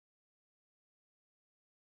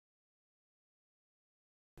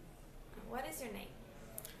is your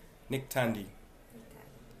name? Tandi.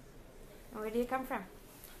 And where do you come from?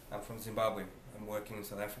 I'm from Zimbabwe. I'm working in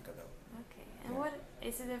South Africa though. Okay. And what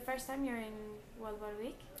is it the first time you're in World War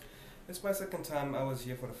Week? It's my second time. I was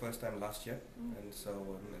here for the first time last year, and so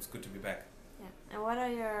it's good to be back. Yeah. And what are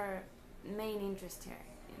your main interests here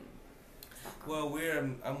in Stockholm?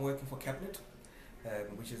 Well, I'm working for Cabinet,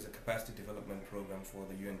 which is a capacity development program for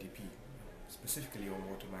the UNDP, specifically on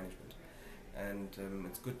water management. And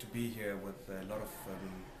it's good to be here with a lot of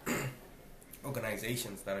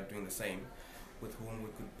organizations that are doing the same, with whom we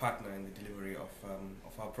could partner in the delivery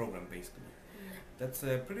of our program, basically. That's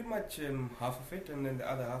pretty much half of it, and then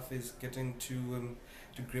the other half is getting to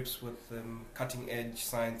grips with cutting edge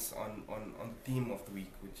science on the theme of the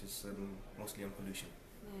week, which is mostly on pollution.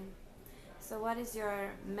 Yeah. So what is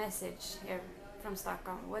your message here from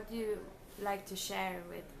Stockholm? What do you like to share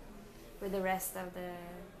with the rest of the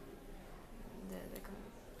community?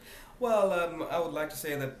 Well, I would like to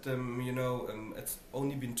say that it's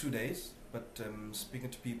only been 2 days, but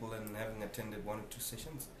speaking to people and having attended 1 or 2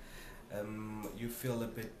 sessions, you feel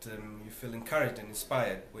you feel encouraged and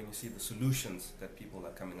inspired when you see the solutions that people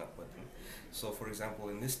are coming up with. So, for example,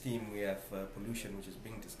 in this team we have pollution, which is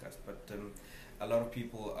being discussed, but a lot of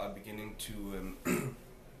people are beginning to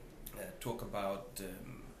talk about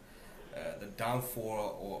the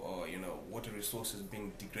downfall or water resources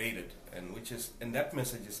being degraded, and that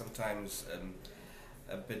message is sometimes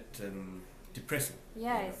a bit depressing.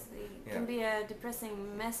 Yeah, it can be a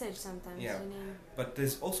depressing message sometimes. Yeah, but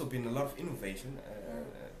there's also been a lot of innovation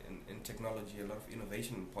in technology, a lot of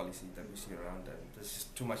innovation in policy that we see around. There's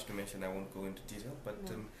just too much to mention. I won't go into detail, but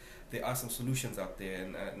there are some solutions out there,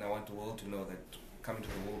 and I want the world to know that coming to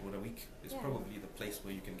the World Water Week is probably the place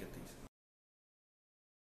where you can get these.